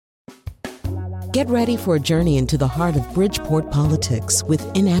Get ready for a journey into the heart of Bridgeport politics with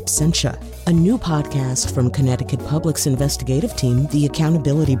In Absentia, a new podcast from Connecticut Public's investigative team, The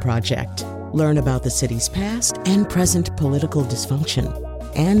Accountability Project. Learn about the city's past and present political dysfunction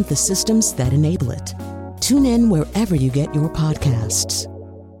and the systems that enable it. Tune in wherever you get your podcasts.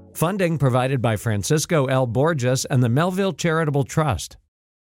 Funding provided by Francisco L. Borges and the Melville Charitable Trust.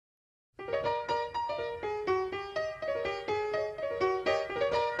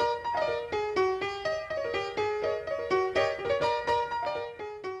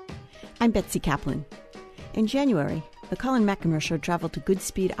 I'm Betsy Kaplan. In January, the Colin McEnroe Show traveled to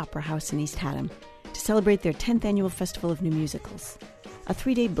Goodspeed Opera House in East Haddam to celebrate their 10th annual Festival of New Musicals, a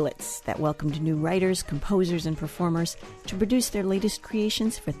 3-day blitz that welcomed new writers, composers, and performers to produce their latest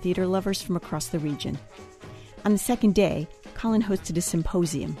creations for theater lovers from across the region. On the second day, Colin hosted a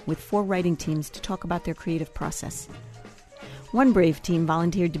symposium with 4 writing teams to talk about their creative process. One brave team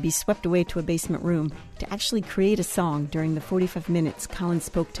volunteered to be swept away to a basement room to actually create a song during the 45 minutes Colin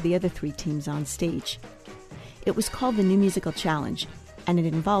spoke to the other 3 teams on stage. It was called the New Musical Challenge, and it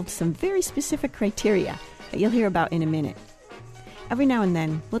involved some very specific criteria that you'll hear about in a minute. Every now and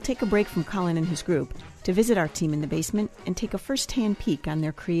then, we'll take a break from Colin and his group to visit our team in the basement and take a first-hand peek on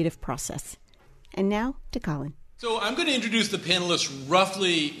their creative process. And now, to Colin. So I'm going to introduce the panelists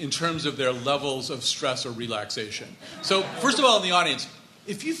roughly in terms of their levels of stress or relaxation. So first of all, in the audience,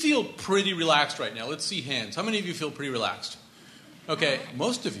 if you feel pretty relaxed right now, let's see hands. How many of you feel pretty relaxed? Okay,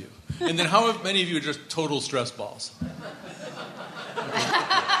 most of you. And then how many of you are just total stress balls? Okay.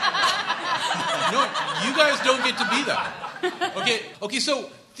 No, you guys don't get to be that. Okay, so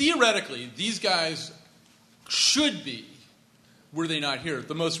theoretically, these guys should be, were they not here,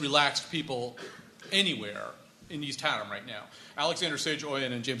 the most relaxed people anywhere in East Haddam right now. Alexander Sage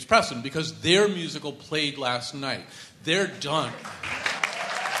Oyen and James Preston, because their musical played last night. They're done.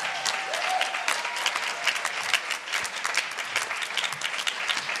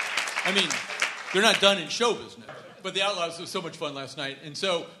 I mean, they're not done in show business, but the Outlaws was so much fun last night. And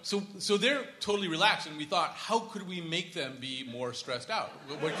so they're totally relaxed, and we thought, how could we make them be more stressed out?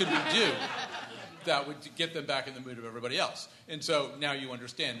 What could we do that would get them back in the mood of everybody else? And so now you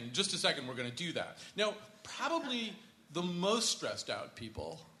understand. In just a second, we're going to do that. Now, probably the most stressed out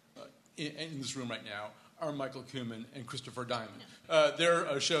people in this room right now are Michael Kuhlman and Christopher Diamond.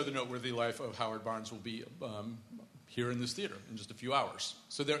 Their show, The Noteworthy Life of Howard Barnes, will be here in this theater in just a few hours.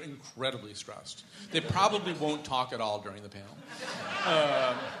 So they're incredibly stressed. They probably won't talk at all during the panel.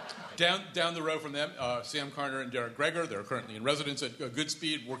 Down the road from them, Sam Carter and Derek Greger. They're currently in residence at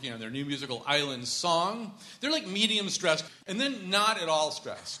Goodspeed, working on their new musical, Island Song. They're like medium stressed, and then not at all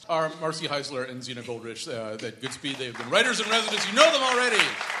stressed are Marcy Heisler and Zena Goldrich at Goodspeed. They've been writers in residence. You know them already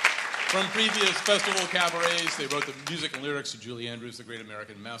from previous festival cabarets. They wrote the music and lyrics to Julie Andrews' The Great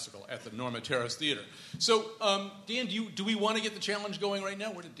American Massacre at the Norma Terrace Theater. So, Dan, do we want to get the challenge going right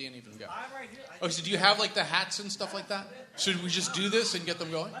now? Where did Dan even go? I'm right here. Okay, so do you have like the hats and stuff like that? Should we just do this and get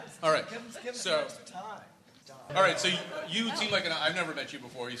them going? All right. So, all right. So you seem like I've never met you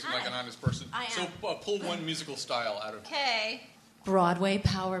before. You seem like an honest person. I am. So pull one musical style out of. Okay. Broadway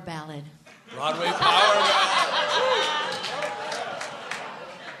power ballad. Broadway power ballad.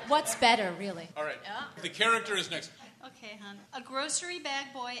 What's better, really? All right. Yeah. The character is next. Okay, hon. A grocery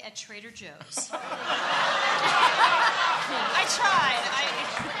bag boy at Trader Joe's. I tried.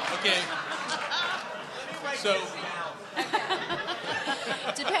 Okay. So.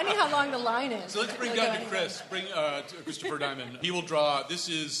 Depending how long the line is. So let's bring down to Chris. Bring to Christopher Diamond. He will draw. This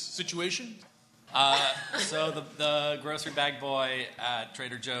is situation. So the grocery bag boy at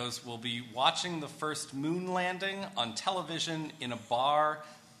Trader Joe's will be watching the first moon landing on television in a bar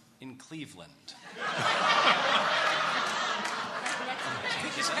in Cleveland.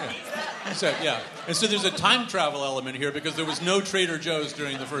 So, yeah. And so there's a time travel element here because there was no Trader Joe's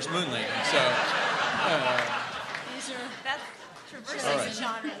during the first moon landing. So, That's traversing All right.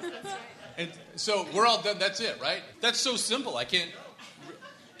 genres. That's right. and so we're all done. That's it, right? That's so simple. I can't. Do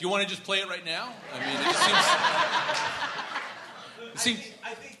you want to just play it right now? I mean, it seems.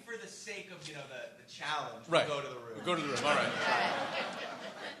 I think for the sake of the challenge, Right. we'll go to the room. We'll go to the room. All right.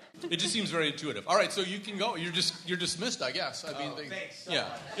 It just seems very intuitive. All right, so you can go. You're dismissed, I guess. I mean, Thanks.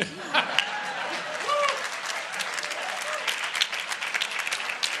 yeah.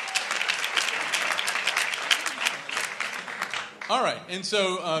 All right, and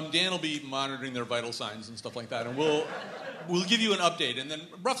so Dan will be monitoring their vital signs and stuff like that, and we'll give you an update, and then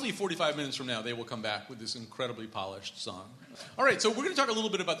roughly 45 minutes from now, they will come back with this incredibly polished song. All right, so we're going to talk a little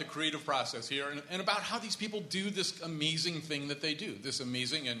bit about the creative process here, and about how these people do this amazing thing that they do, this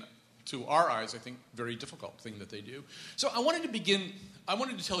amazing and to our eyes, I think, very difficult thing that they do. So I wanted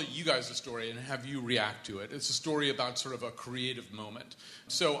to tell you guys a story and have you react to it. It's a story about sort of a creative moment.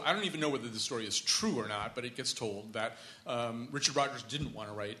 So I don't even know whether the story is true or not, but it gets told that Richard Rodgers didn't want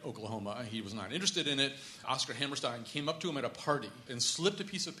to write Oklahoma. He was not interested in it. Oscar Hammerstein came up to him at a party and slipped a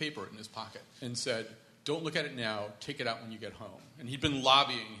piece of paper in his pocket and said, "Don't look at it now, take it out when you get home." And he'd been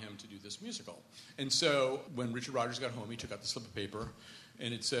lobbying him to do this musical. And so when Richard Rodgers got home, he took out the slip of paper,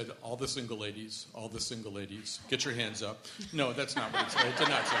 and it said, all the single ladies, get your hands up. No, that's not what it said. It did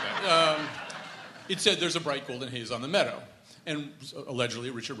not say that. It said, there's a bright golden haze on the meadow. And allegedly,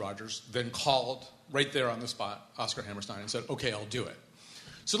 Richard Rodgers then called right there on the spot Oscar Hammerstein and said, okay, I'll do it.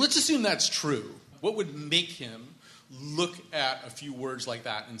 So let's assume that's true. What would make him look at a few words like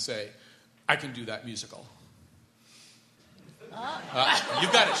that and say, I can do that musical?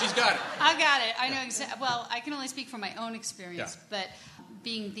 You've got it. She's got it. I got it. I know exactly. Well, I can only speak from my own experience, but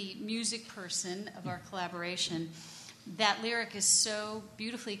being the music person of our collaboration, that lyric is so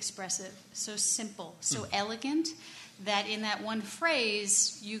beautifully expressive, so simple, so elegant, that in that one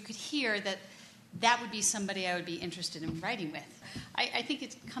phrase, you could hear that would be somebody I would be interested in writing with. I think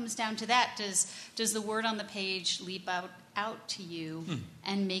it comes down to that. Does the word on the page leap out to you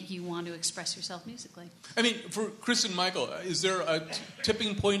and make you want to express yourself musically? I mean, for Chris and Michael, is there a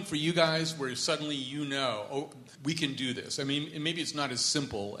tipping point for you guys where suddenly you know, oh, we can do this? I mean, maybe it's not as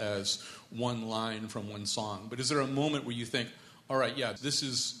simple as one line from one song, but is there a moment where you think, all right, yeah, this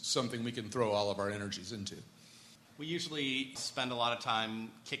is something we can throw all of our energies into? We usually spend a lot of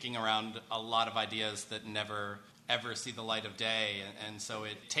time kicking around a lot of ideas that never ever see the light of day, and so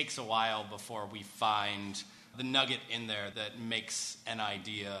it takes a while before we find the nugget in there that makes an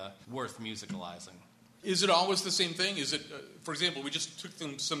idea worth musicalizing. Is it always the same thing? Is it, for example, we just took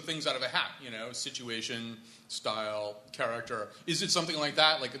some things out of a hat, situation, style, character. Is it something like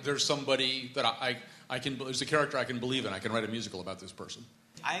that? Like there's somebody that there's a character I can believe in. I can write a musical about this person.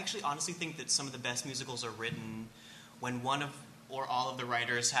 I actually honestly think that some of the best musicals are written when one of or all of the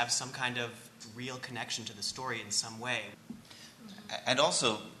writers have some kind of real connection to the story in some way. And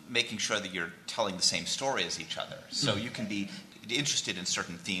also making sure that you're telling the same story as each other. So you can be interested in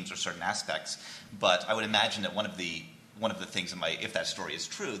certain themes or certain aspects, but I would imagine that one of the things if that story is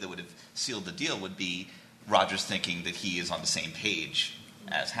true, that would have sealed the deal would be Rodgers thinking that he is on the same page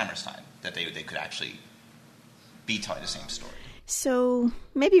as Hammerstein, that they could actually be telling the same story. So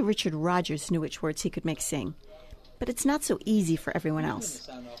maybe Richard Rodgers knew which words he could make sing. But it's not so easy for everyone else.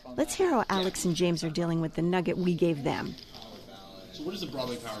 Let's hear how Alex and James are dealing with the nugget we gave them. So what is a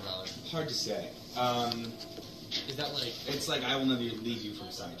Broadway power ballad? Hard to say. Is that like... It's like I Will Never Leave You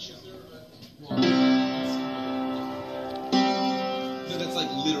from Sideshow. So that's like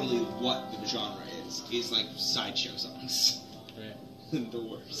literally what the genre is like sideshow songs. Right. The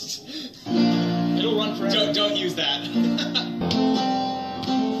worst. It'll run forever. Don't use that.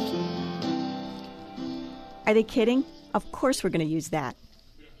 Are they kidding? Of course we're going to use that.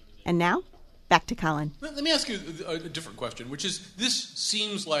 And now, back to Colin. Let me ask you a different question, which is, this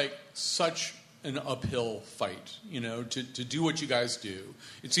seems like such an uphill fight, to do what you guys do.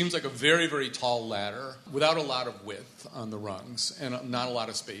 It seems like a very, very tall ladder without a lot of width on the rungs and not a lot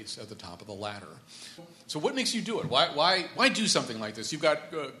of space at the top of the ladder. So what makes you do it? Why do something like this? You've got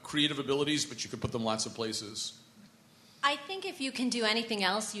creative abilities, but you could put them lots of places. I think if you can do anything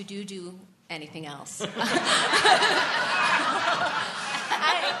else, you do anything else.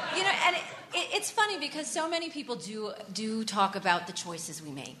 It's funny because so many people do talk about the choices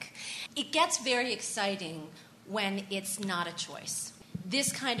we make. It gets very exciting when it's not a choice.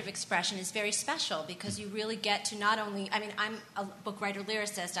 This kind of expression is very special because you really get to not only, I'm a book writer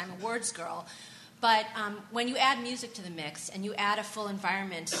lyricist, I'm a words girl, but when you add music to the mix and you add a full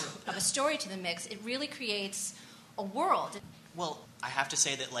environment of a story to the mix, it really creates a world. Well, I have to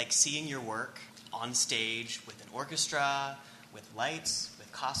say that seeing your work on stage with an orchestra, with lights,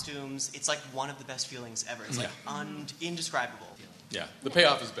 with costumes, it's like one of the best feelings ever. It's indescribable. Yeah, the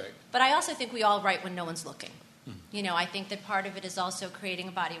payoff is big. But I also think we all write when no one's looking. I think that part of it is also creating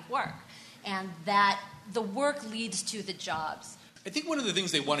a body of work, and that the work leads to the jobs. I think one of the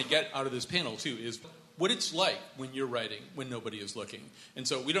things they want to get out of this panel, too, is what it's like when you're writing, when nobody is looking. And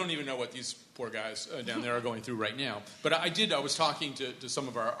so we don't even know what these poor guys down there are going through right now. But I was talking to some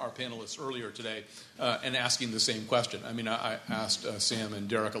of our panelists earlier today and asking the same question. I asked Sam and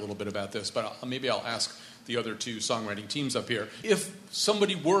Derek a little bit about this, but maybe I'll ask the other two songwriting teams up here. If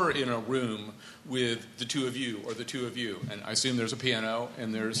somebody were in a room with the two of you, and I assume there's a piano,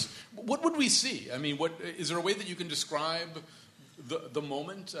 and what would we see? Is there a way that you can describe the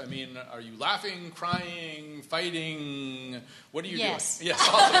moment? I mean, are you laughing, crying, fighting? What are you doing? Yes.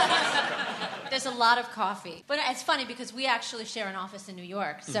 Awesome. There's a lot of coffee. But it's funny because we actually share an office in New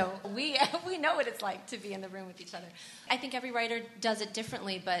York, so we know what it's like to be in the room with each other. I think every writer does it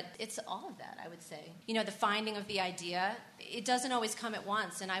differently, but it's all of that, I would say. You know, the finding of the idea, it doesn't always come at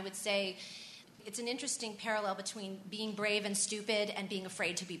once, and I would say it's an interesting parallel between being brave and stupid and being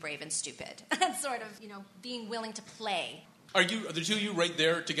afraid to be brave and stupid. That's sort of, being willing to play. Are the two of you right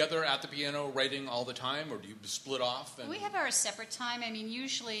there together at the piano writing all the time, or do you split off? We have our separate time. I mean,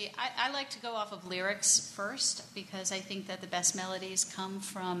 usually I like to go off of lyrics first because I think that the best melodies come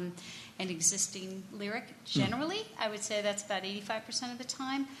from an existing lyric generally. I would say that's about 85% of the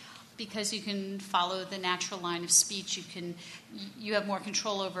time. Because you can follow the natural line of speech, you have more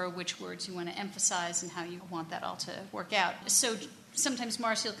control over which words you want to emphasize and how you want that all to work out. So sometimes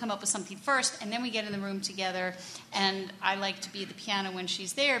Marcy will come up with something first, and then we get in the room together, and I like to be at the piano when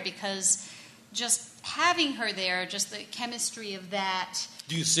she's there because just having her there, just the chemistry of that.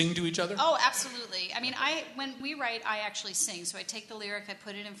 Do you sing to each other? Oh, absolutely. I mean, when we write, I actually sing. So I take the lyric, I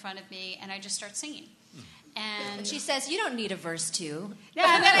put it in front of me, and I just start singing. And she says, you don't need a verse 2.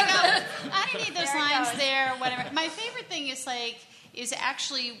 Yeah, and then I go, I don't need those lines there, whatever. My favorite thing is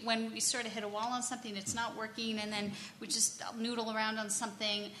actually when we sort of hit a wall on something, it's not working, and then we just noodle around on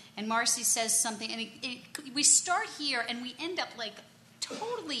something, and Marcy says something, and we start here, and we end up like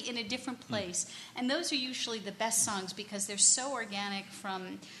totally in a different place. And those are usually the best songs because they're so organic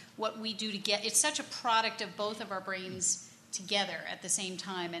from what we do to get. It's such a product of both of our brains together at the same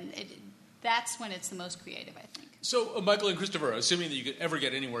time, and that's when it's the most creative, I think. So, Michael and Christopher, assuming that you could ever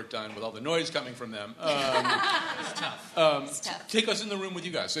get any work done with all the noise coming from them, it's tough. It's tough. Take us in the room with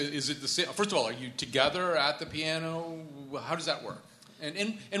you guys. Is it the same? First of all, are you together at the piano? How does that work?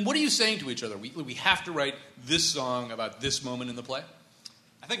 And what are you saying to each other? We have to write this song about this moment in the play?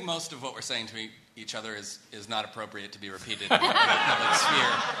 I think most of what we're saying to each other is not appropriate to be repeated in the public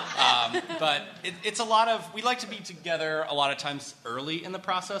sphere. But it's a lot of, we like to be together a lot of times early in the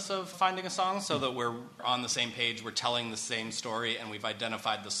process of finding a song so that we're on the same page, we're telling the same story, and we've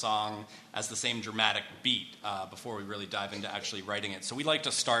identified the song as the same dramatic beat before we really dive into actually writing it. So we like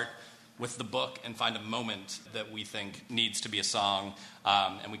to start with the book and find a moment that we think needs to be a song,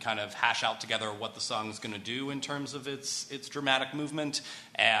 and we kind of hash out together what the song's going to do in terms of its dramatic movement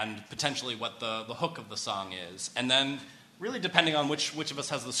and potentially what the hook of the song is. And then really depending on which of us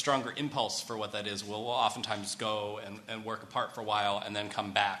has the stronger impulse for what that is, we'll oftentimes go and work apart for a while and then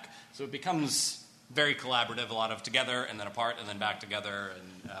come back. So it becomes very collaborative, a lot of together and then apart and then back together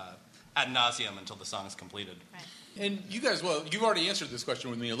and ad nauseum until the song is completed. Right. And you guys, well, you've already answered this question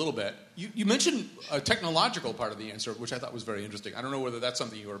with me a little bit. You mentioned a technological part of the answer, which I thought was very interesting. I don't know whether that's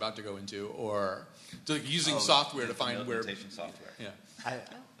something you were about to go into or using software to find where... software. Yeah.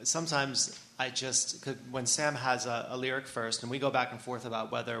 Sometimes when Sam has a lyric first, and we go back and forth about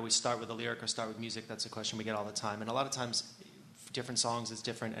whether we start with a lyric or start with music, that's a question we get all the time. And a lot of times, different songs is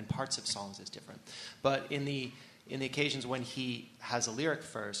different, and parts of songs is different. But in the occasions when he has a lyric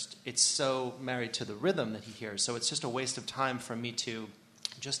first, it's so married to the rhythm that he hears. So it's just a waste of time for me to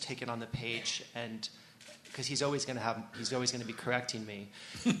just take it on the page, and because he's always going to be correcting me,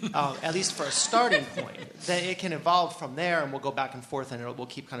 at least for a starting point. Then it can evolve from there, and we'll go back and forth, and we'll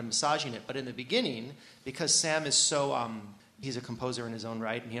keep kind of massaging it. But in the beginning, because Sam is so he's a composer in his own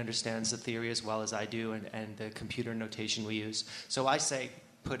right, and he understands the theory as well as I do, and the computer notation we use. So I say,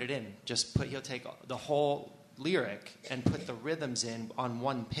 put it in. He'll take the whole lyric and put the rhythms in on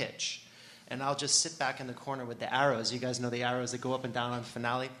one pitch, and I'll just sit back in the corner with the arrows. You guys know the arrows that go up and down on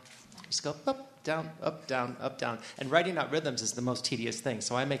finale? Just go up, down, up, down, up, down. And writing out rhythms is the most tedious thing,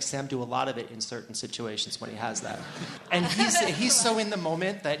 so I make Sam do a lot of it in certain situations when he has that. And he's so in the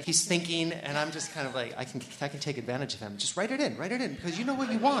moment that he's thinking, and I'm just kind of like, I can take advantage of him. Just write it in, because you know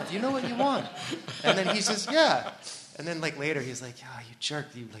what you want. And then he says, yeah. And then, later, he's like, "Oh, you jerk!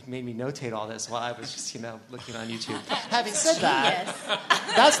 You made me notate all this while I was just, looking on YouTube." Having said that,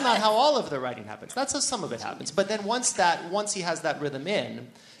 that's not how all of the writing happens. That's how some of it happens. But then once he has that rhythm in,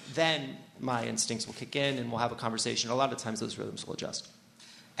 then my instincts will kick in, and we'll have a conversation. A lot of times, those rhythms will adjust.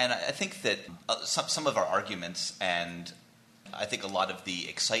 And I think that some of our arguments, and I think a lot of the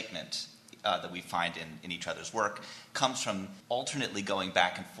excitement that we find in each other's work comes from alternately going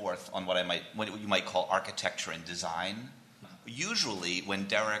back and forth on what you might call architecture and design. Usually when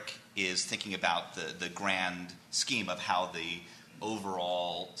Derek is thinking about the grand scheme of how the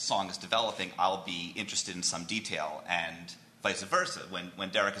overall song is developing, I'll be interested in some detail, and vice versa. When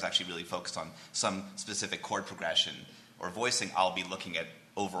Derek is actually really focused on some specific chord progression or voicing, I'll be looking at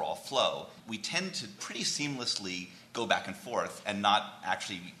overall flow. We tend to pretty seamlessly go back and forth and not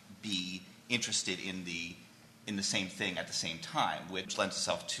actually be interested in the same thing at the same time, which lends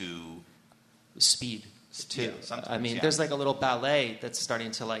itself to speed too. Yeah, I mean, there's like a little ballet that's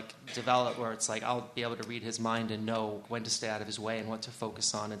starting to like develop where it's like I'll be able to read his mind and know when to stay out of his way and what to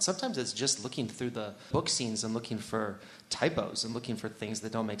focus on. And sometimes it's just looking through the book scenes and looking for typos and looking for things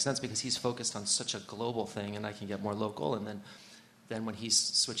that don't make sense because he's focused on such a global thing and I can get more local. And then when he's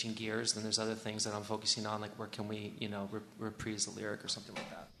switching gears, then there's other things that I'm focusing on, like where can we, reprise the lyric or something like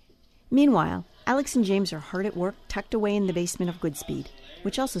that. Meanwhile, Alex and James are hard at work tucked away in the basement of Goodspeed,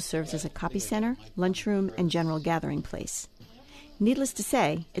 which also serves as a copy center, lunchroom, and general gathering place. Needless to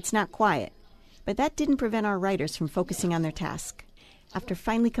say, it's not quiet, but that didn't prevent our writers from focusing on their task. After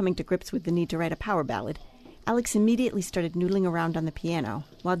finally coming to grips with the need to write a power ballad, Alex immediately started noodling around on the piano,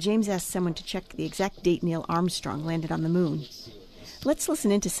 while James asked someone to check the exact date Neil Armstrong landed on the moon. Let's listen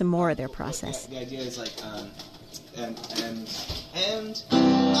into some more of their process. The idea is like, and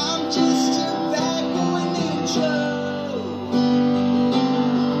I'm just a bad boy named Joe.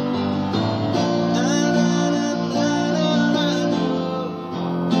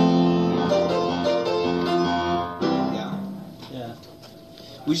 Yeah.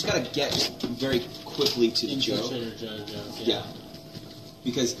 We just gotta get very quickly to the Joe. Yeah.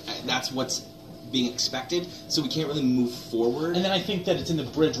 Because that's what's being expected, so we can't really move forward. And then I think that it's in the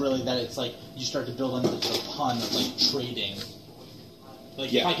bridge, really, that it's like you start to build on the pun of like trading.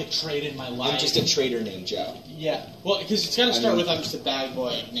 Like if I could trade in my life. I'm just a trader named Joe. Yeah. Well, because it's got to start with I'm just a bad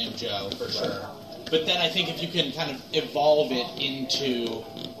boy named Joe, for sure. But then I think if you can kind of evolve it into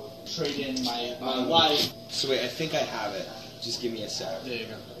trade in my life. So wait, I think I have it. Just give me a sec. There you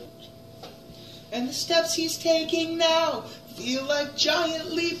go. And the steps he's taking now feel like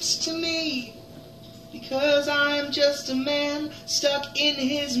giant leaps to me. Because I'm just a man stuck in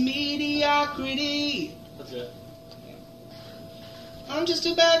his mediocrity. That's it. I'm just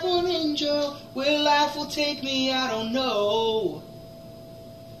a backward angel. Where life will take me, I don't know.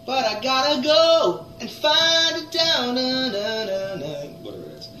 But I gotta go and find it down, whatever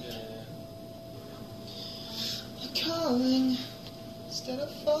it is. I'm calling instead of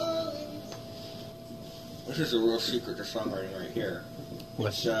falling. This is a real secret to songwriting right here.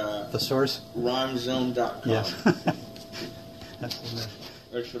 What's the source? Rhymezone.com. Yes.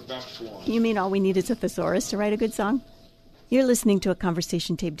 It's the best one. You mean all we need is a thesaurus to write a good song? You're listening to a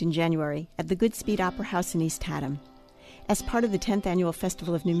conversation taped in January at the Goodspeed Opera House in East Haddam. As part of the 10th Annual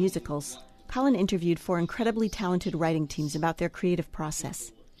Festival of New Musicals, Colin interviewed 4 incredibly talented writing teams about their creative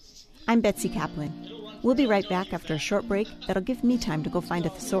process. I'm Betsy Kaplan. We'll be right back after a short break that'll give me time to go find a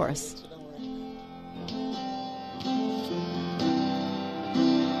thesaurus.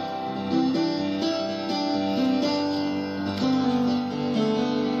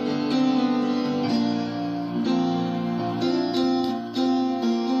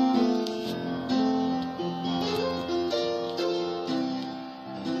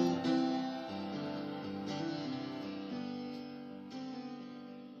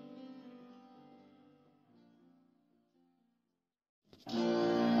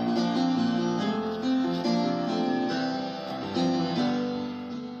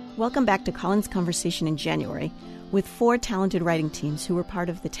 Welcome back to Colin's conversation in January with 4 talented writing teams who were part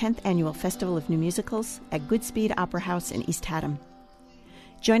of the 10th Annual Festival of New Musicals at Goodspeed Opera House in East Haddam.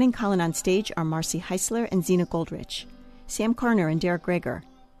 Joining Colin on stage are Marcy Heisler and Zena Goldrich, Sam Corner and Derek Greger,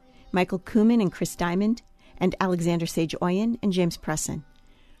 Michael Kuhlman and Chris Diamond, and Alexander Sage Oyen and James Presson,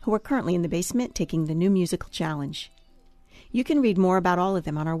 who are currently in the basement taking the New Musical Challenge. You can read more about all of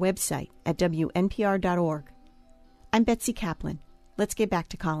them on our website at WNPR.org. I'm Betsy Kaplan. Let's get back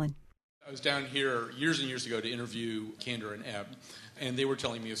to Colin. I was down here years and years ago to interview Candor and Ebb, and they were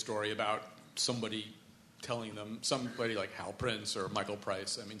telling me a story about somebody telling them, somebody like Hal Prince or Michael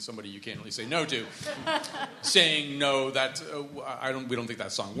Price, I mean somebody you can't really say no to, saying, no, we don't think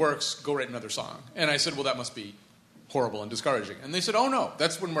that song works, go write another song. And I said, well, that must be horrible and discouraging. And they said, oh no,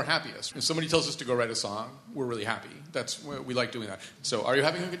 that's when we're happiest. If somebody tells us to go write a song, we're really happy. We like doing that. So are you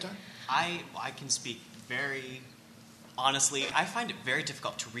having a good time? I can speak very honestly. I find it very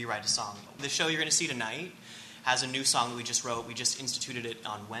difficult to rewrite a song. The show you're going to see tonight has a new song that we just wrote. We just instituted it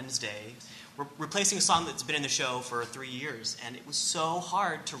on Wednesday. We're replacing a song that's been in the show for 3 years, and it was so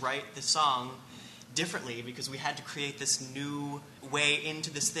hard to write the song differently because we had to create this new way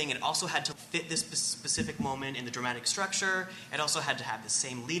into this thing, and it also had to fit this specific moment in the dramatic structure. It also had to have the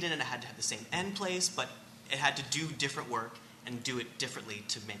same lead-in, and it had to have the same end place, but it had to do different work and do it differently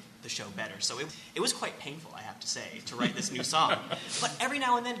to make the show better. So it was quite painful, I have to say, to write this new song. But every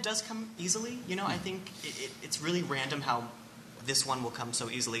now and then it does come easily. I think it's really random how this one will come so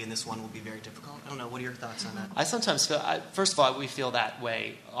easily and this one will be very difficult? I don't know. What are your thoughts on that? I sometimes feel, first of all, we feel that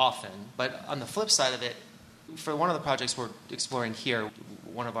way often. But on the flip side of it, for one of the projects we're exploring here,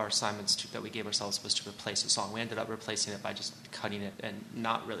 one of our assignments that we gave ourselves was to replace a song. We ended up replacing it by just cutting it and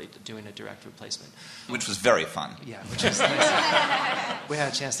not really doing a direct replacement. Which was very fun. Yeah, which was nice. We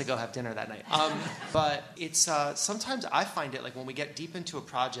had a chance to go have dinner that night. But it's sometimes I find it like when we get deep into a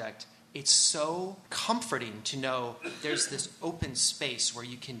project, it's so comforting to know there's this open space where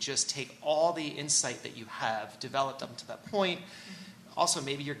you can just take all the insight that you have developed up to that point. Also,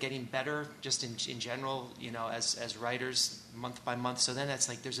 maybe you're getting better just in general, as writers month by month. So then it's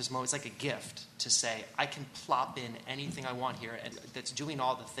like there's this moment, it's like a gift to say, I can plop in anything I want here and that's doing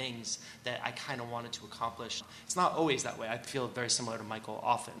all the things that I kind of wanted to accomplish. It's not always that way. I feel very similar to Michael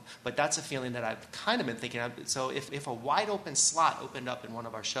often. But that's a feeling that I've kind of been thinking of. So if a wide open slot opened up in one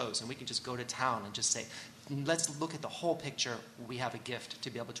of our shows and we could just go to town and just say, let's look at the whole picture, we have a gift to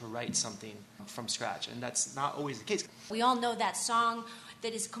be able to write something from scratch. And that's not always the case. We all know that song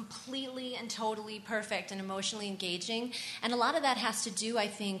that is completely and totally perfect and emotionally engaging. And a lot of that has to do, I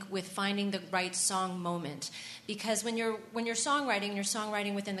think, with finding the right song moment. Because when you're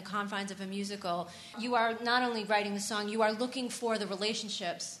songwriting within the confines of a musical, you are not only writing the song, you are looking for the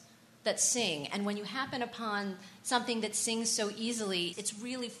relationships that sing. And when you happen upon something that sings so easily, it's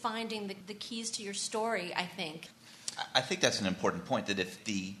really finding the keys to your story, I think. I think that's an important point, that if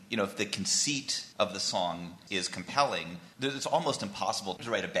the conceit of the song is compelling, it's almost impossible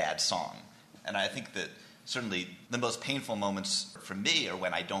to write a bad song. And I think that certainly the most painful moments for me are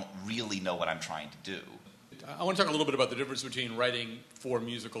when I don't really know what I'm trying to do. I want to talk a little bit about the difference between writing for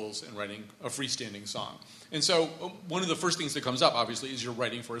musicals and writing a freestanding song. And so one of the first things that comes up, obviously, is you're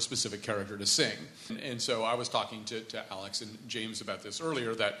writing for a specific character to sing. And so I was talking to Alex and James about this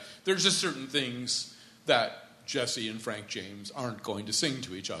earlier, that there's just certain things that Jesse and Frank James aren't going to sing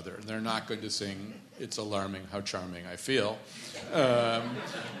to each other. And they're not going to sing, "It's alarming how charming I feel." That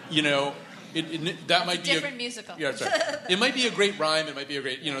might be a different musical. Yeah, that's right. It might be a great rhyme. It might be a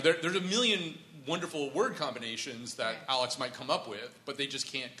great, there's a million wonderful word combinations that Alex might come up with, but they just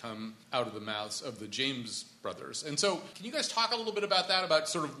can't come out of the mouths of the James brothers. And so can you guys talk a little bit about that, about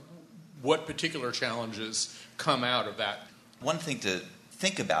sort of what particular challenges come out of that? One thing to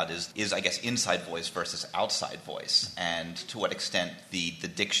think about is I guess, inside voice versus outside voice, and to what extent the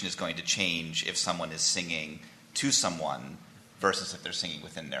diction is going to change if someone is singing to someone versus if they're singing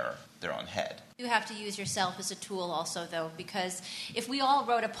within their own head. You have to use yourself as a tool also, though, because if we all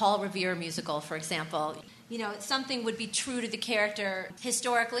wrote a Paul Revere musical, for example, something would be true to the character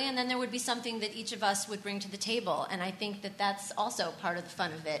historically, and then there would be something that each of us would bring to the table. And I think that that's also part of the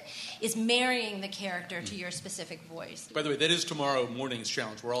fun of it, is marrying the character to your specific voice. By the way, that is tomorrow morning's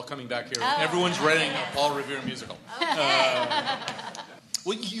challenge. We're all coming back here. Everyone's writing a Paul Revere musical. Okay.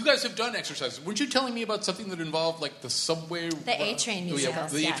 Well, you guys have done exercises. Weren't you telling me about something that involved, like, the subway? The A-Train musical.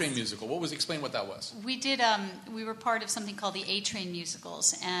 The A-Train musical. Explain what that was. We did, we were part of something called the A-Train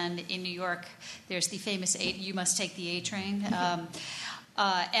musicals. And in New York, there's the famous You Must Take the A-Train.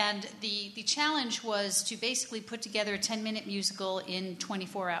 And the challenge was to basically put together a 10-minute musical in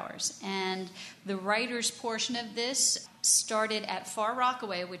 24 hours. And the writer's portion of this started at Far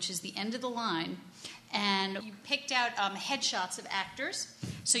Rockaway, which is the end of the line. And you picked out headshots of actors.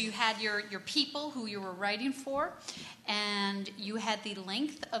 So you had your people who you were writing for, and you had the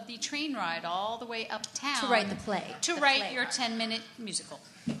length of the train ride all the way uptown. To write the play. To write your 10-minute musical.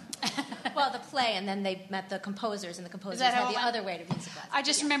 Well, the play, and then they met the composers, and the composers had the other way to musicalize. I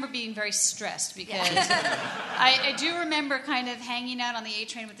just remember being very stressed because I do remember kind of hanging out on the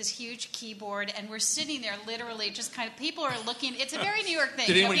A-Train with this huge keyboard, and we're sitting there literally just kind of, people are looking, it's a very New York thing.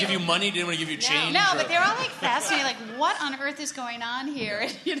 Did anyone give you money? Did anyone give you change? No, but they're all like fascinated, like, what on earth is going on here?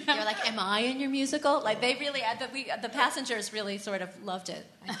 You're like, am I in your musical? Like, they really, the passengers really sort of loved it,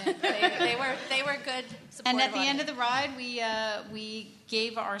 I think. They were good supportive. And at the end of the ride, we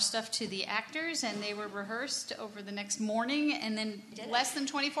gave our stuff to the actors, and they were rehearsed over the next morning, and then less than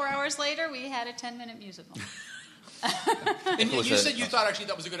 24 hours later, we had a 10-minute musical. And you said you thought actually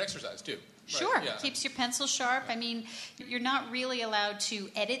that was a good exercise, too. Sure. Right? Yeah. Keeps your pencil sharp. I mean, you're not really allowed to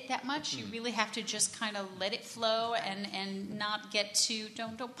edit that much. You really have to just kind of let it flow and not get too,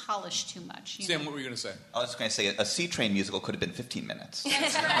 don't polish too much. Sam, what were you going to say? I was just going to say a C-Train musical could have been 15 minutes.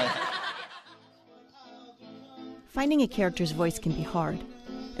 That's right. Finding a character's voice can be hard,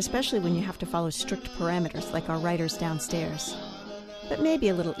 especially when you have to follow strict parameters like our writers downstairs. But maybe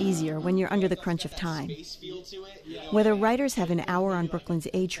a little easier when you're under the crunch of time. Whether writers have an hour on Brooklyn's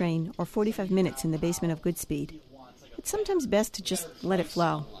A-Train or 45 minutes in the basement of Goodspeed, it's sometimes best to just let it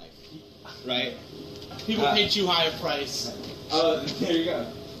flow. Right? People pay too high a price There you go.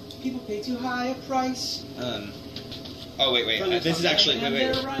 People pay too high a price. Oh, wait. This is actually...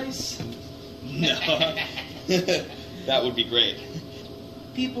 Wait. Their rice. No. That would be great.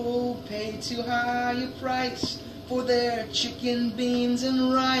 People pay too high a price for their chicken, beans,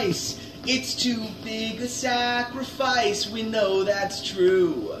 and rice. It's too big a sacrifice. We know that's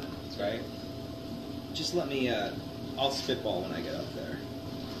true. That's right. Just let me, I'll spitball when I get up there.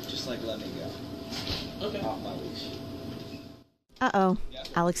 Just, let me go. Okay. Off my leash. Uh-oh.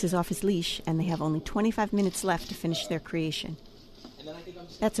 Alex is off his leash, and they have only 25 minutes left to finish their creation.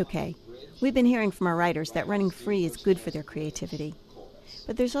 That's okay. We've been hearing from our writers that running free is good for their creativity.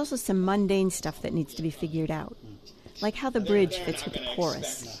 But there's also some mundane stuff that needs to be figured out, like how the bridge fits with the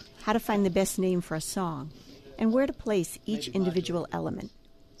chorus, how to find the best name for a song, and where to place each individual element.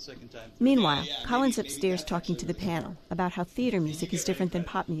 Meanwhile, Colin's upstairs talking to the panel about how theater music is different than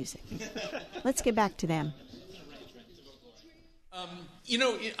pop music. Let's get back to them.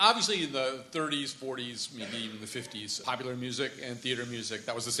 Obviously in the 30s, 40s, maybe even the 50s, popular music and theater music,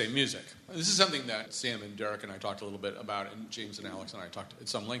 that was the same music. This is something that Sam and Derek and I talked a little bit about, and James and Alex and I talked at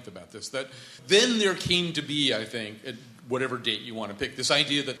some length about this, that then there came to be, I think, at whatever date you want to pick, this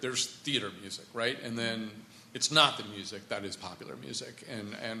idea that there's theater music, right? And then it's not the music, that is popular music.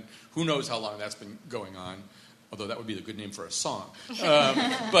 And who knows how long that's been going on. Although that would be the good name for a song.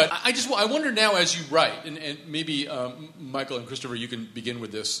 But I wonder now as you write, and maybe Michael and Christopher, you can begin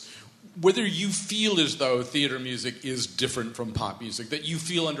with this, whether you feel as though theater music is different from pop music, that you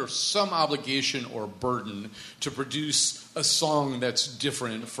feel under some obligation or burden to produce a song that's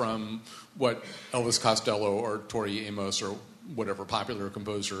different from what Elvis Costello or Tori Amos or whatever popular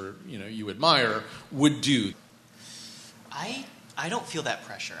composer you admire would do. I don't feel that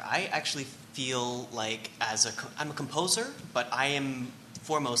pressure. I actually feel like I'm a composer, but I am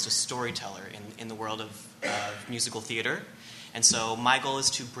foremost a storyteller in the world of musical theater. And so my goal is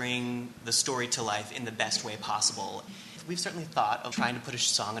to bring the story to life in the best way possible. We've certainly thought of trying to put a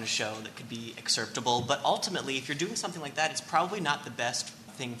song in a show that could be excerptable, but ultimately, if you're doing something like that, it's probably not the best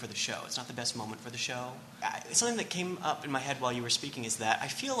thing for the show. It's not the best moment for the show. Something that came up in my head while you were speaking is that I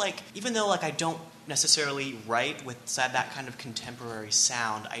feel like, even though I don't necessarily write with that kind of contemporary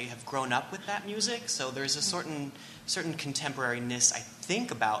sound, I have grown up with that music, so there's a certain contemporariness, I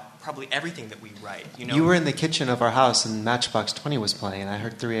think, about probably everything that we write. You were in the kitchen of our house and Matchbox 20 was playing, and I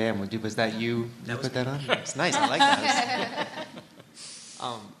heard 3 a.m. Was that you? You put that on? It's nice. I like that.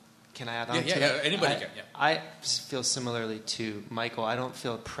 Can I add on to that? Yeah, anybody can. Yeah. I feel similarly to Michael. I don't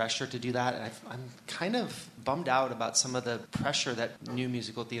feel pressure to do that. And I'm kind of bummed out about some of the pressure that new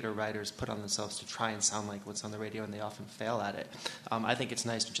musical theater writers put on themselves to try and sound like what's on the radio, and they often fail at it. I think it's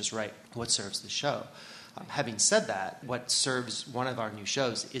nice to just write what serves the show. Having said that, what serves one of our new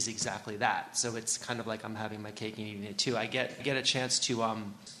shows is exactly that. So it's kind of like I'm having my cake and eating it too. I get a chance to,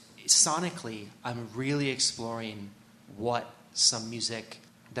 sonically, I'm really exploring what some music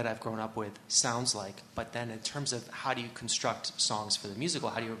that I've grown up with sounds like. But then in terms of how do you construct songs for the musical,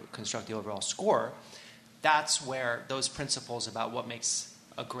 how do you construct the overall score, that's where those principles about what makes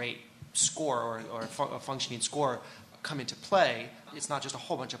a great score or a functioning score come into play. It's not just a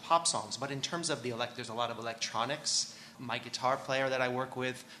whole bunch of pop songs, but in terms of there's a lot of electronics. My guitar player that I work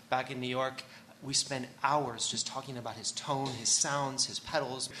with back in New York, we spend hours just talking about his tone, his sounds, his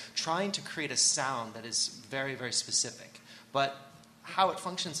pedals, trying to create a sound that is very, very specific. But how it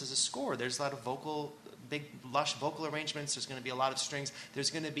functions as a score, there's a lot of big, lush vocal arrangements. There's going to be a lot of strings.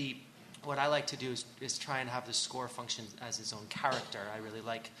 There's going to be, what I like to do is try and have the score function as its own character. I really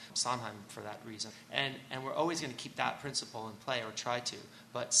like Sondheim for that reason. And we're always going to keep that principle in play, or try to.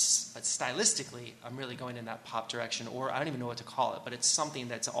 But stylistically, I'm really going in that pop direction, or I don't even know what to call it, but it's something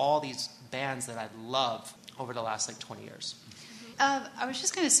that's all these bands that I love over the last 20 years. I was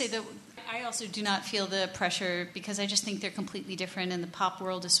just going to say that I also do not feel the pressure, because I just think they're completely different, and the pop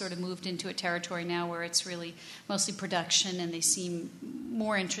world has sort of moved into a territory now where it's really mostly production, and they seem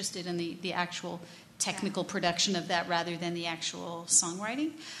more interested in the actual technical production of that rather than the actual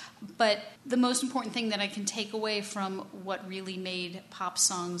songwriting. But the most important thing that I can take away from what really made pop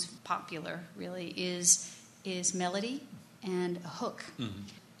songs popular really is melody and a hook. Mm-hmm.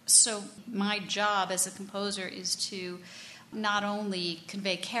 So my job as a composer is to not only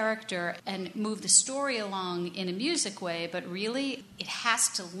convey character and move the story along in a music way, but really it has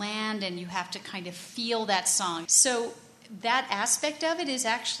to land and you have to kind of feel that song. So that aspect of it is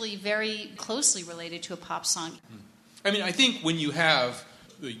actually very closely related to a pop song. I mean, I think when you have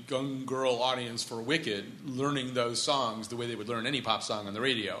the young girl audience for Wicked learning those songs the way they would learn any pop song on the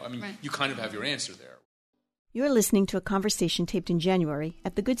radio, I mean, right. You kind of have your answer there. You're listening to a conversation taped in January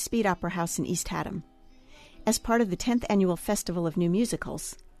at the Goodspeed Opera House in East Haddam. As part of the 10th Annual Festival of New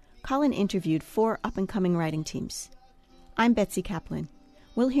Musicals, Colin interviewed 4 up-and-coming writing teams. I'm Betsy Kaplan.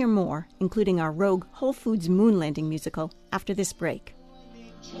 We'll hear more, including our rogue Whole Foods moon landing musical, after this break.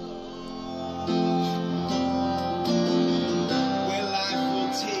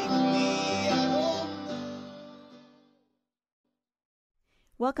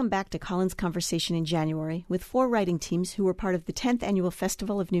 Welcome back to Colin's conversation in January with 4 writing teams who were part of the 10th Annual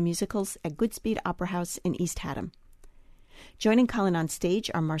Festival of New Musicals at Goodspeed Opera House in East Haddam. Joining Colin on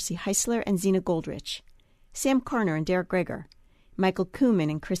stage are Marcy Heisler and Zena Goldrich, Sam Carner and Derek Greger, Michael Kuhlman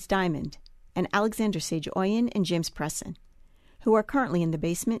and Chris Diamond, and Alexander Sage-Oyen and James Presson, who are currently in the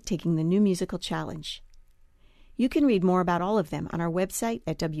basement taking the New Musical Challenge. You can read more about all of them on our website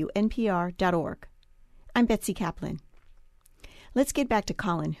at wnpr.org. I'm Betsy Kaplan. Let's get back to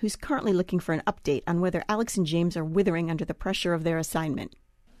Colin, who's currently looking for an update on whether Alex and James are withering under the pressure of their assignment.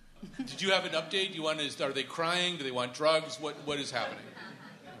 Did you have an update? Are they crying? Do they want drugs? What is happening?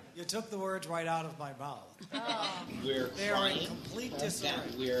 You took the words right out of my mouth. Oh. They are in complete disarray.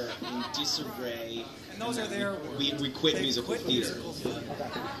 We're in disarray. And those are their words. We quit musical theater.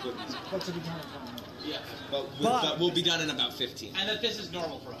 Yeah, but we'll be done in about 15. And that this is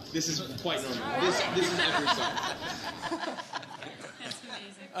normal for us. This is quite normal. This is every song. That's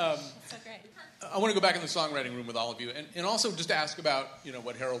amazing. So great. I want to go back in the songwriting room with all of you, and also just ask about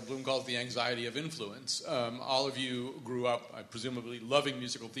what Harold Bloom calls the anxiety of influence. All of you grew up, presumably, loving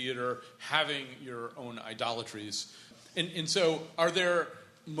musical theater, having your own idolatries, and so are there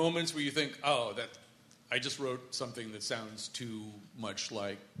moments where you think, oh, that I just wrote something that sounds too much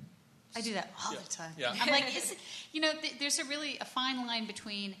like? I do that all the time. Yeah. I'm like, there's a fine line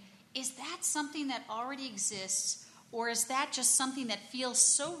between, is that something that already exists, or is that just something that feels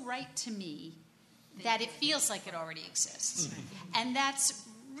so right to me that it feels like it already exists? And that's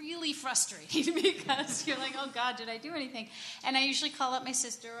really frustrating because you're like, oh God, did I do anything? And I usually call up my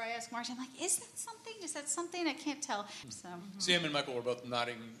sister or I ask Marty, I'm like, is that something? Is that something? I can't tell. So Sam and Michael were both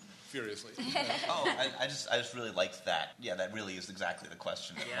nodding furiously. I just really liked that. Yeah, that really is exactly the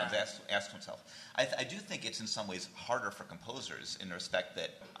question that one's asked himself. I do think it's in some ways harder for composers in the respect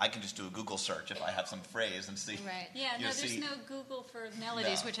that I can just do a Google search if I have some phrase and see. Right. Yeah. No, there's no Google for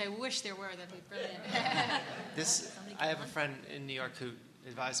melodies, which I wish there were. That'd be brilliant. I have a friend in New York who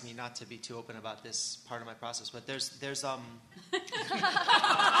advised me not to be too open about this part of my process, but there's I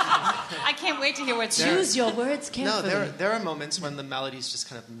can't wait to hear what's Choose your words carefully. No, there are moments when the melodies just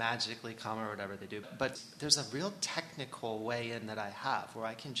kind of magically come or whatever they do, but there's a real technical way in that I have where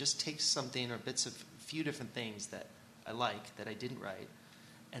I can just take something or bits of a few different things that I like that I didn't write,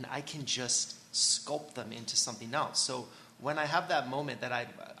 and I can just sculpt them into something else. So when I have that moment that I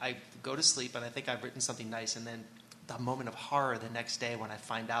go to sleep and I think I've written something nice, and then the moment of horror the next day when I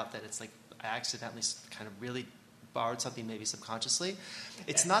find out that it's like I accidentally kind of really borrowed something maybe subconsciously,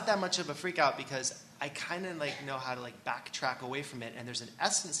 it's not that much of a freak out because I kind of like know how to like backtrack away from it, and there's an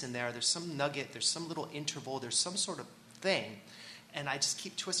essence in there, there's some nugget, there's some little interval, there's some sort of thing, and I just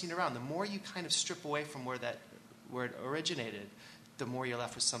keep twisting around. The more you kind of strip away from where it originated, the more you're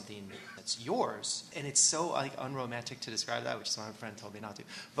left with something that's yours. And it's so like unromantic to describe that, which is why my friend told me not to.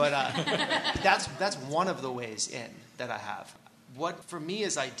 But that's one of the ways in that I have. What for me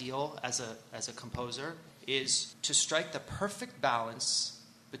is ideal as a composer is to strike the perfect balance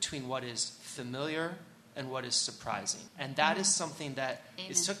between what is familiar and what is surprising. And that is something that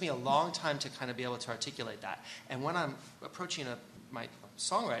it took me a long time to kind of be able to articulate that. And when I'm approaching my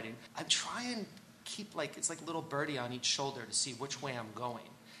songwriting, I'm trying keep it's like a little birdie on each shoulder to see which way I'm going.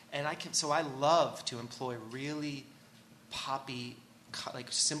 And I love to employ really poppy, like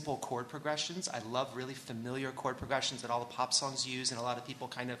simple chord progressions. I love really familiar chord progressions that all the pop songs use, and a lot of people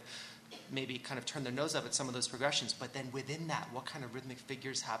kind of turn their nose up at some of those progressions. But then within that, what kind of rhythmic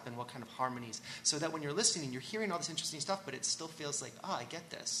figures happen, what kind of harmonies, so that when you're listening and you're hearing all this interesting stuff, but it still feels like, I get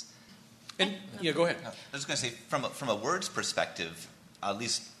this. And go ahead. I was going to say, from a words perspective, at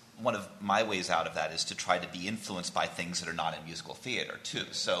least one of my ways out of that is to try to be influenced by things that are not in musical theater too.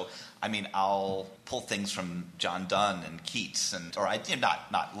 So, I mean, I'll pull things from John Donne and Keats, or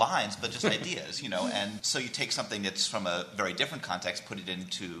not lines, but just ideas, And so you take something that's from a very different context, put it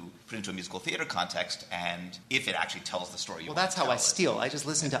into a musical theater context, and if it actually tells the story, that's how I steal. I just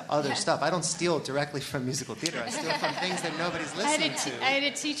listen to other stuff. I don't steal directly from musical theater. I steal from things that nobody's listening to. I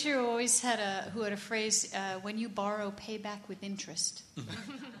had a teacher who always had a phrase: "When you borrow, pay back with interest."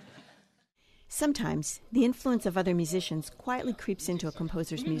 Sometimes, the influence of other musicians quietly creeps into a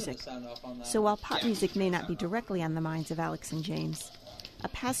composer's music. So while pop music may not be directly on the minds of Alex and James, a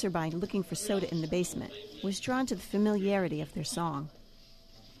passerby looking for soda in the basement was drawn to the familiarity of their song.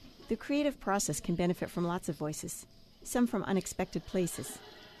 The creative process can benefit from lots of voices, some from unexpected places.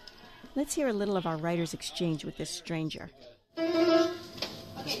 Let's hear a little of our writer's exchange with this stranger. Okay,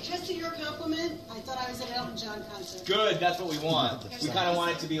 just to your compliment, I thought I was at an Elton John concert. Good, that's what we want. We kind of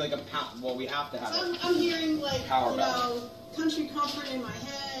want it to be like a well, we have to have So it. I'm hearing like, Power you ballad. know, country comfort in my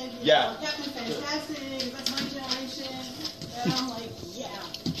head. Yeah. Captain Fantastic, that's my generation. And I'm like, yeah.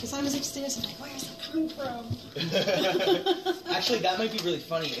 Because I was upstairs and like, where's it coming from? Actually, that might be really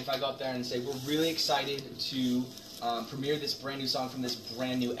funny if I go up there and say, we're really excited to premiere this brand new song from this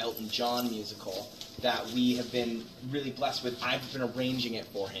brand new Elton John musical that we have been really blessed with. I've been arranging it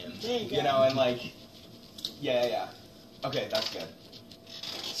for him. There you go. You know, and like, yeah. Okay, that's good.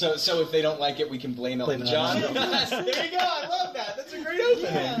 So if they don't like it, we can blame Elton John. There you go. I love that. That's a great opening.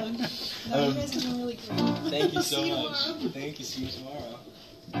 Yeah. No, you guys are doing really great. Thank you so See you much. tomorrow. Thank you. See you tomorrow.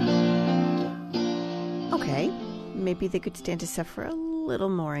 Okay, maybe they could stand to suffer a little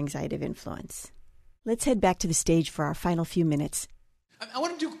more anxiety of influence. Let's head back to the stage for our final few minutes. I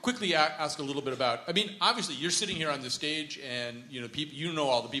want to quickly ask a little bit about, I mean, obviously you're sitting here on the stage and, you know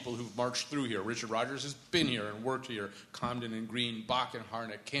all the people who've marched through here. Richard Rodgers has been here and worked here. Comden and Green, Bach and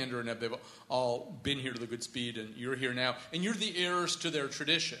Harnick, Kander and Ebb, they've all been here to the good speed, and you're here now. And you're the heirs to their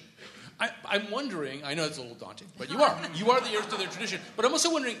tradition. I'm wondering, I know it's a little daunting, but you are. You are the heirs to their tradition. But I'm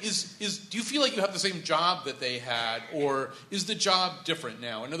also wondering, do you feel like you have the same job that they had, or is the job different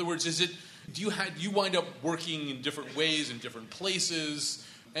now? In other words, do you wind up working in different ways in different places?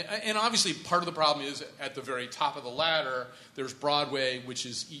 And obviously part of the problem is at the very top of the ladder, there's Broadway, which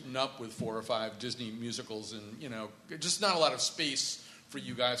is eaten up with 4 or 5 Disney musicals, and just not a lot of space for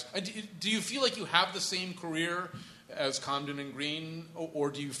you guys. Do you feel like you have the same career as Comden and Green, or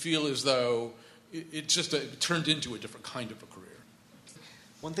do you feel as though it just turned into a different kind of a career?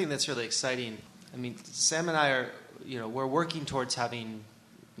 One thing that's really exciting, I mean, Sam and I are, we're working towards having,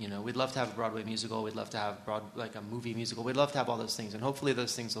 we'd love to have a Broadway musical, we'd love to have like a movie musical, we'd love to have all those things, and hopefully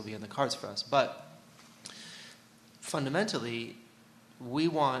those things will be in the cards for us. But fundamentally, we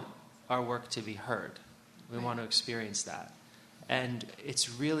want our work to be heard. We want to experience that. And it's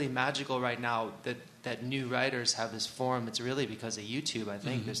really magical right now that new writers have this forum. It's really because of YouTube, I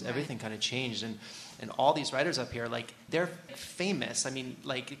think. There's everything kind of changed. And all these writers up here, like, they're famous. I mean,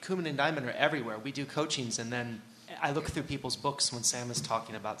 like, Koeman and Diamond are everywhere. We do coachings, and then I look through people's books when Sam is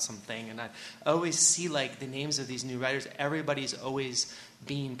talking about something, and I always see, like, the names of these new writers. Everybody's always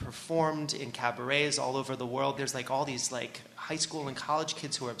being performed in cabarets all over the world. There's, like, all these, like, high school and college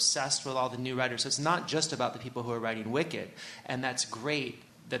kids who are obsessed with all the new writers. So it's not just about the people who are writing Wicked, and that's great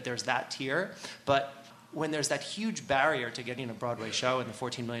that there's that tier. But when there's that huge barrier to getting a Broadway show and the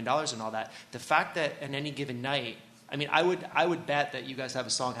 $14 million and all that, the fact that at any given night, I mean, I would bet that you guys have a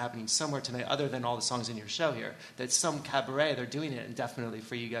song happening somewhere tonight other than all the songs in your show here, that some cabaret, they're doing it, and definitely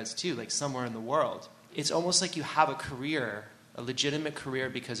for you guys too, like somewhere in the world. It's almost like you have a career, a legitimate career,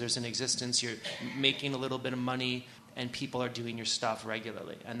 because there's an existence, you're making a little bit of money, and people are doing your stuff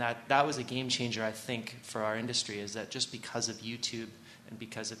regularly. And that was a game changer, I think, for our industry, is that just because of YouTube and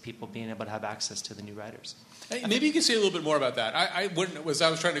because of people being able to have access to the new writers. Hey, maybe you can say a little bit more about that. As I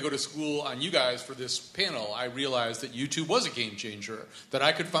was trying to go to school on you guys for this panel, I realized that YouTube was a game changer, that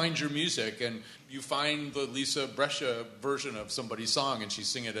I could find your music, and you find the Lisa Brescia version of somebody's song, and she's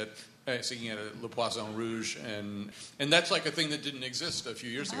singing it at Le Poisson Rouge, and that's like a thing that didn't exist a few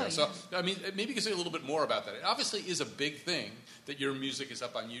years ago. So, I mean, maybe you can say a little bit more about that. It obviously is a big thing that your music is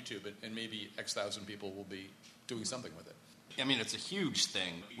up on YouTube, and maybe X thousand people will be doing something with it. I mean, it's a huge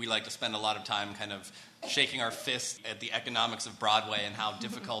thing. We like to spend a lot of time kind of shaking our fists at the economics of Broadway and how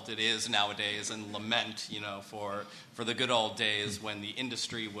difficult it is nowadays, and lament, for the good old days when the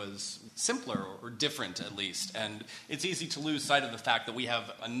industry was simpler, or different at least. And it's easy to lose sight of the fact that we have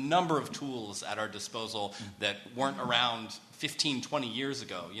a number of tools at our disposal that weren't around 15, 20 years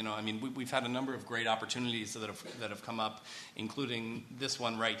ago. I mean, we've had a number of great opportunities that have come up, including this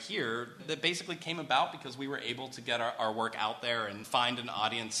one right here, that basically came about because we were able to get our work out there and find an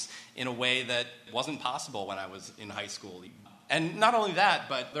audience in a way that wasn't possible when I was in high school. And not only that,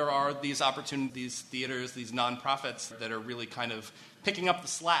 but there are these opportunities, theaters, these nonprofits that are really kind of picking up the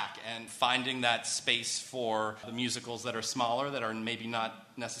slack and finding that space for the musicals that are smaller, that are maybe not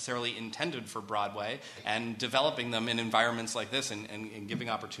necessarily intended for Broadway, and developing them in environments like this and giving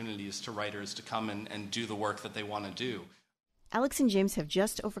opportunities to writers to come and do the work that they want to do. Alex and James have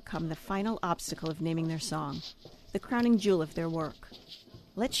just overcome the final obstacle of naming their song, the crowning jewel of their work.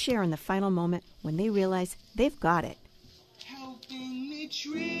 Let's share in the final moment when they realize they've got it. Helping me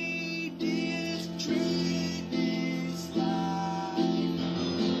treat this life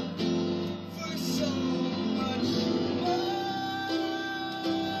for so much more.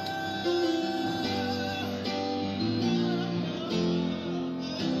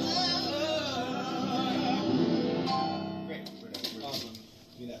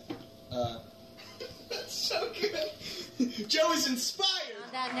 Joe is inspired.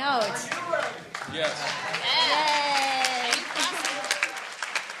 On that note. Yes. Yay!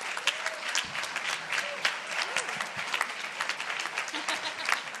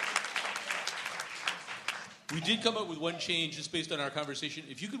 We did come up with one change just based on our conversation.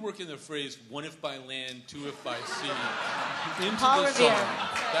 If you could work in the phrase "one if by land, two if by sea" into Paul the Revere. song,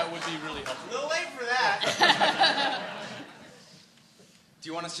 that would be really helpful. A little late for that. Do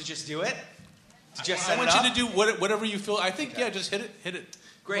you want us to just do it? To just set I want it up? you to do whatever you feel. I think, yeah, just hit it.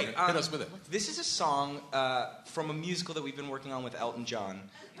 Great. Okay, hit us with it. This is a song from a musical that we've been working on with Elton John.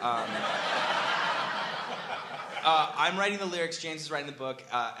 I'm writing the lyrics, James is writing the book,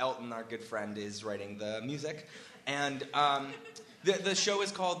 Elton, our good friend, is writing the music. And the show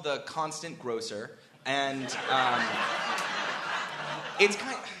is called The Constant Grocer. And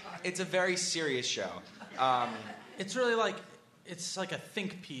it's a very serious show. It's really like a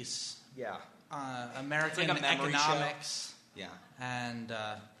think piece. Yeah. American It's like a memory economics. show. Yeah. And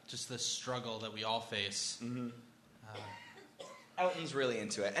just the struggle that we all face. Mm-hmm. Elton's really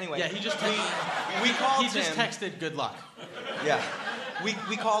into it. Anyway, Yeah, he just we called he just him. texted good luck. Yeah.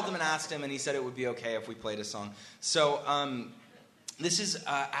 We called him and asked him, and he said it would be okay if we played a song. So this is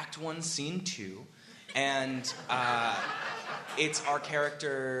Act 1, Scene 2, and it's our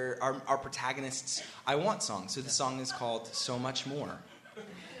character, our protagonist's I Want song. So the song is called So Much More.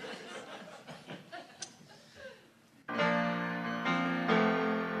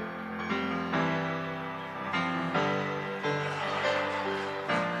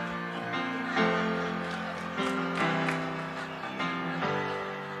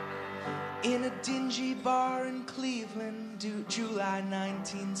 In a dingy bar in Cleveland, July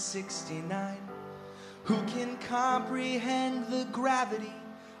 1969. Who can comprehend the gravity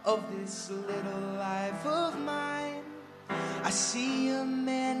of this little life of mine? I see a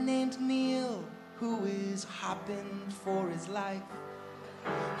man named Neil who is hopping for his life.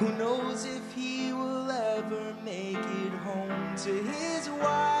 Who knows if he will ever make it home to his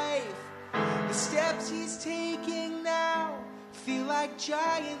wife? The steps he's taking now feel like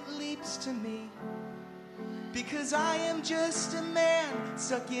giant leaps to me, because I am just a man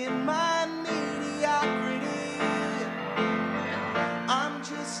stuck in my mediocrity. I'm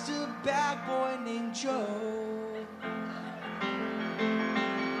just a bad boy named Joe.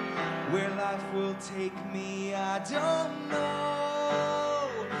 Where life will take me, I don't know,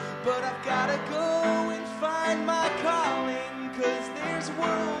 but I've gotta go and find my calling, 'cause there's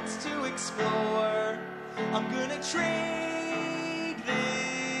worlds to explore. I'm gonna trade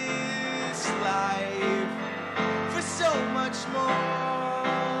this life for so much more.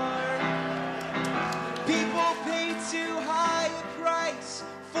 People pay too high a price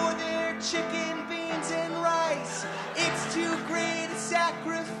for their chicken, beans, and rice. It's too great a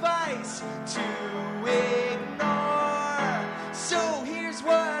sacrifice to ignore. So here's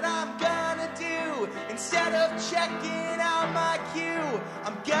what I'm gonna do. Instead of checking out my queue,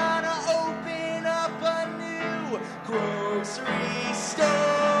 I'm gonna open up a new grocery store.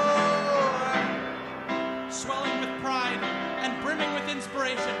 Swelling with pride and brimming with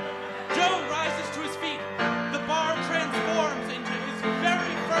inspiration, Joe rises to his feet. The bar transforms into his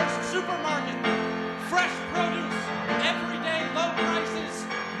very first supermarket. Fresh produce, everyday low prices,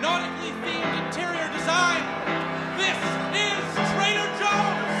 nautically themed interior design. This is Trader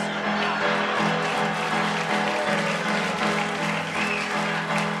Joe's!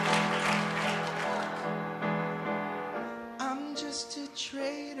 I'm just a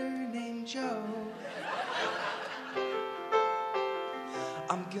trader named Joe.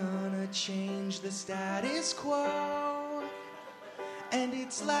 I'm gonna change the status quo. And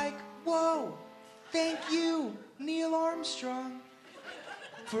it's like, whoa, thank you, Neil Armstrong,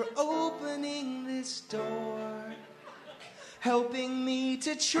 for opening this door, helping me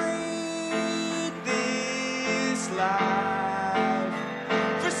to trade this life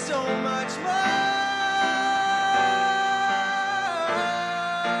for so much more.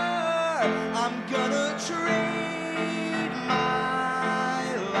 I'm gonna trade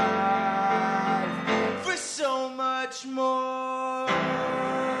my life for so much more.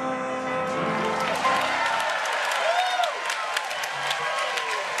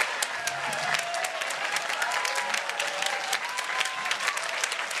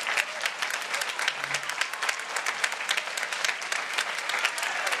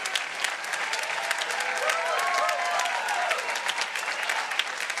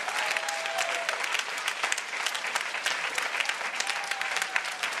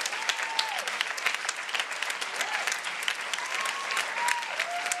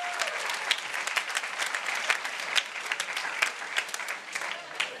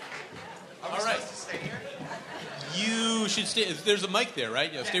 should stay. There's a mic there,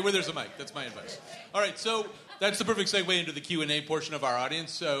 right? Yeah, stay where there's a mic. That's my advice. All right, so that's the perfect segue into the Q&A portion of our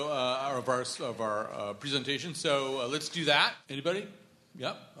audience, so of our presentation. So let's do that. Anybody?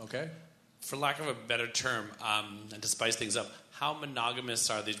 Yep. Okay. For lack of a better term, and to spice things up, how monogamous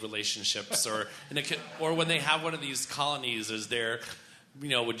are these relationships? Or when they have one of these colonies, is there,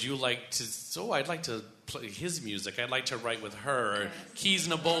 would you like to? So I'd like to play his music. I'd like to write with her. Or keys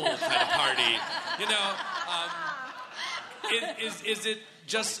in a bowl kind of party. Is it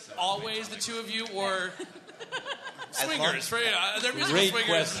just always the two of you, or swingers? They're musical Great swingers.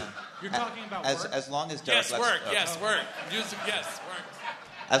 question. You're talking about as, work? As long as Derek Yes, work. Yes, work. Music. Yes, work.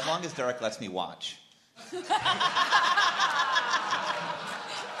 As long as Derek lets me watch. Bob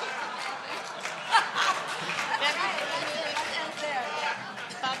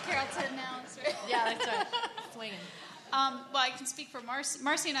Carrollton announced, right? Yeah, that's right. Swinging. Well, I can speak for Marcy.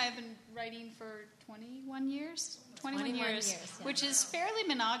 Marcy and I have been writing for 21 years. 21 years, yeah. which is fairly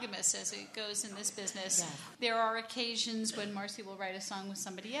monogamous as it goes in this business. Yeah. There are occasions when Marcy will write a song with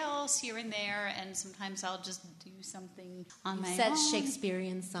somebody else here and there, and sometimes I'll just do something on my own. Said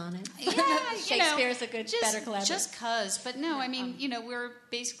Shakespearean sonnet. Yeah, Shakespeare's a good, better collaborator. Just cause, but no, I mean, we're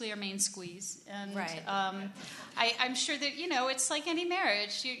basically our main squeeze, and right. I'm sure that it's like any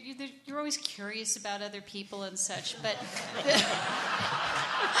marriage. You're always curious about other people and such, but.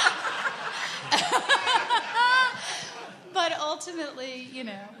 But ultimately,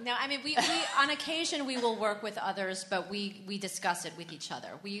 No, I mean, we on occasion we will work with others, but we discuss it with each other.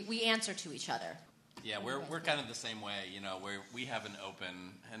 We answer to each other. Yeah, we're kind of the same way, we have an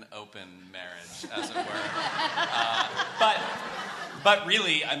open marriage, as it were. But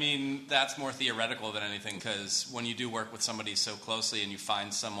really, I mean, that's more theoretical than anything, because when you do work with somebody so closely and you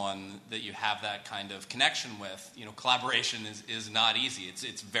find someone that you have that kind of connection with, collaboration is not easy.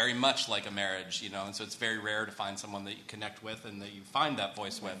 It's very much like a marriage, and so it's very rare to find someone that you connect with and that you find that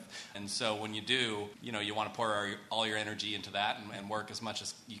voice with. And so when you do, you want to pour all your energy into that and work as much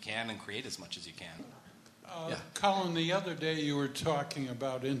as you can and create as much as you can. Yeah. Colin, the other day you were talking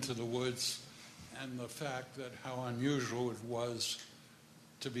about Into the Woods and the fact that how unusual it was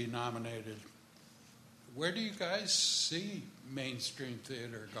to be nominated. Where do you guys see mainstream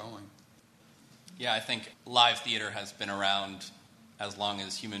theater going? Yeah, I think live theater has been around as long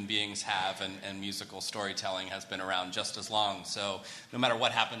as human beings have, and musical storytelling has been around just as long. So no matter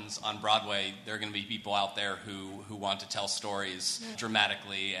what happens on Broadway, there are going to be people out there who want to tell stories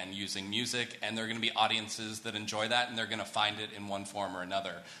dramatically and using music, and there are going to be audiences that enjoy that, and they're going to find it in one form or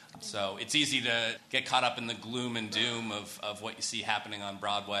another. So it's easy to get caught up in the gloom and doom of what you see happening on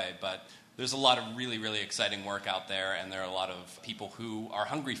Broadway, but there's a lot of really, really exciting work out there, and there are a lot of people who are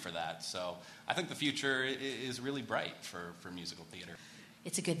hungry for that. So I think the future is really bright for musical theater.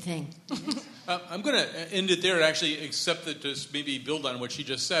 It's a good thing. I'm going to end it there, actually, except that to maybe build on what she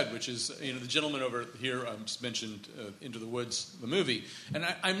just said, which is, the gentleman over here just mentioned Into the Woods, the movie. And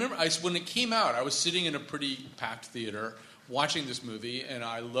I remember when it came out, I was sitting in a pretty packed theater watching this movie, and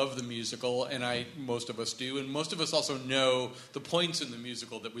I love the musical, and most of us do, and most of us also know the points in the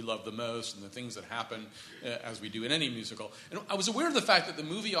musical that we love the most and the things that happen as we do in any musical. And I was aware of the fact that the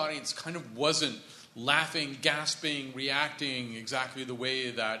movie audience kind of wasn't laughing, gasping, reacting exactly the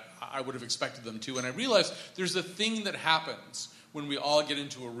way that I would have expected them to, and I realized there's a thing that happens when we all get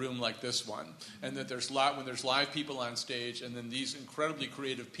into a room like this one, and that when there's live people on stage, and then these incredibly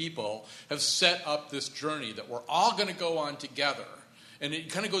creative people have set up this journey that we're all going to go on together. And it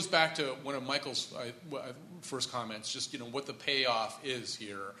kind of goes back to one of Michael's first comments, just what the payoff is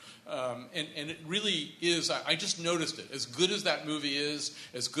here. And it really is, I just noticed it. As good as that movie is,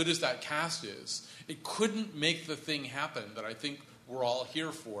 as good as that cast is, it couldn't make the thing happen that I think we're all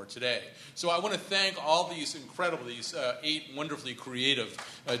here for today. So I want to thank all these 8 wonderfully creative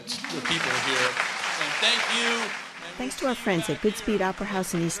people here. And thank you. Thanks to our friends at Goodspeed Opera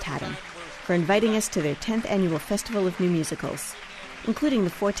House in East Haddam for inviting us to their 10th annual Festival of New Musicals, including the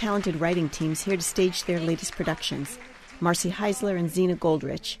 4 talented writing teams here to stage their latest productions: Marcy Heisler and Zena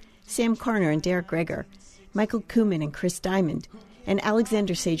Goldrich, Sam Carner and Derek Greger, Michael Kuhlman and Chris Diamond, and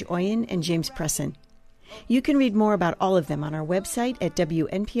Alexander Sage Oyen and James Presson. You can read more about all of them on our website at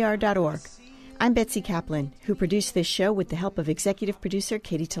WNPR.org. I'm Betsy Kaplan, who produced this show with the help of executive producer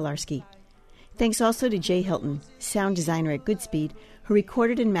Katie Tolarski. Thanks also to Jay Hilton, sound designer at Goodspeed, who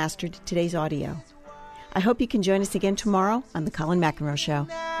recorded and mastered today's audio. I hope you can join us again tomorrow on The Colin McEnroe Show.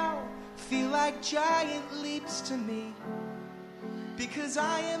 Now feel like giant leaps to me, because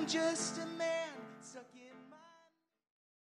I am just a man.